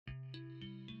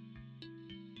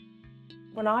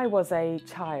When I was a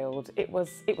child, it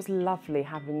was lovely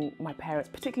having my parents,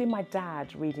 particularly my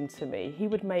dad, reading to me. He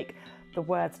would make the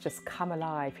words just come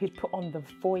alive. He'd put on the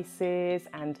voices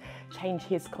and change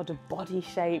his kind of body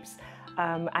shapes.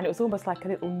 And it was almost like a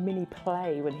little mini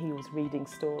play when he was reading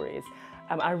stories.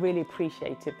 I really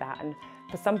appreciated that. And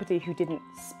for somebody who didn't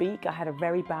speak, I had a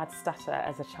very bad stutter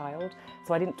as a child,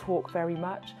 so I didn't talk very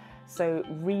much. So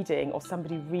reading, or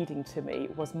somebody reading to me,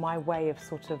 was my way of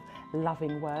sort of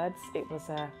loving words. It was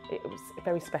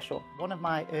very special. One of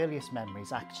my earliest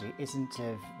memories actually isn't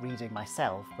of reading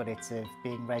myself, but it's of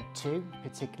being read to,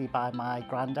 particularly by my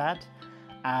granddad.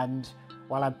 And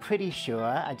while I'm pretty sure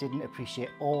I didn't appreciate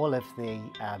all of the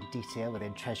detail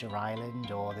within Treasure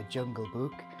Island or the Jungle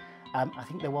Book, I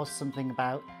think there was something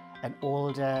about an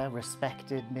older,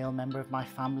 respected male member of my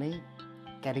family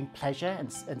getting pleasure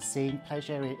and seeing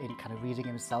pleasure in kind of reading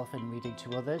himself and reading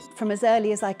to others. From as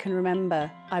early as I can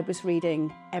remember, I was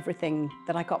reading everything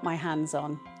that I got my hands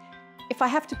on. If I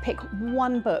have to pick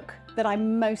one book that I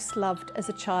most loved as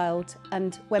a child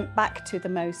and went back to the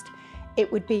most,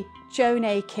 it would be Joan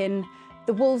Aiken,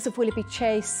 The Wolves of Willoughby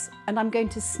Chase, and I'm going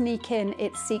to sneak in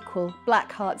its sequel,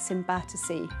 Black Hearts in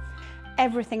Battersea.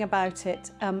 Everything about it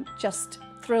just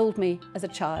thrilled me as a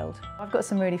child. I've got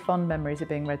some really fond memories of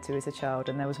being read to as a child,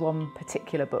 and there was one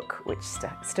particular book which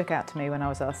stuck out to me when I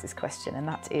was asked this question, and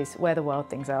that is Where the Wild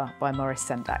Things Are by Maurice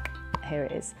Sendak. Here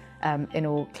it is. In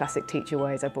all classic teacher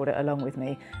ways, I brought it along with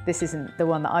me. This isn't the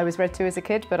one that I was read to as a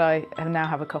kid, but I now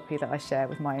have a copy that I share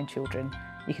with my own children.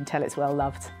 You can tell it's well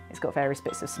loved. It's got various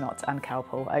bits of snot and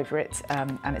cowpole over it,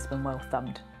 and it's been well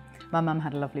thumbed. My mum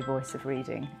had a lovely voice of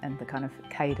reading, and the kind of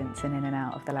cadence in and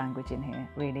out of the language in here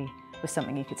really was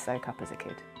something you could soak up as a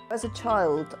kid. As a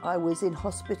child, I was in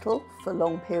hospital for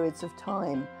long periods of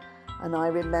time, and I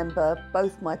remember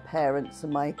both my parents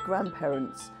and my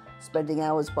grandparents spending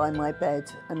hours by my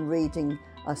bed and reading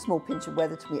A Small Pinch of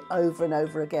Weather to me over and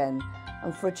over again.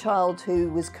 And for a child who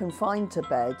was confined to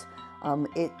bed,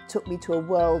 it took me to a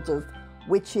world of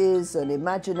witches and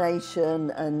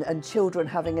imagination and children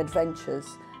having adventures,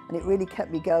 and it really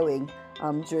kept me going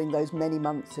during those many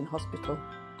months in hospital.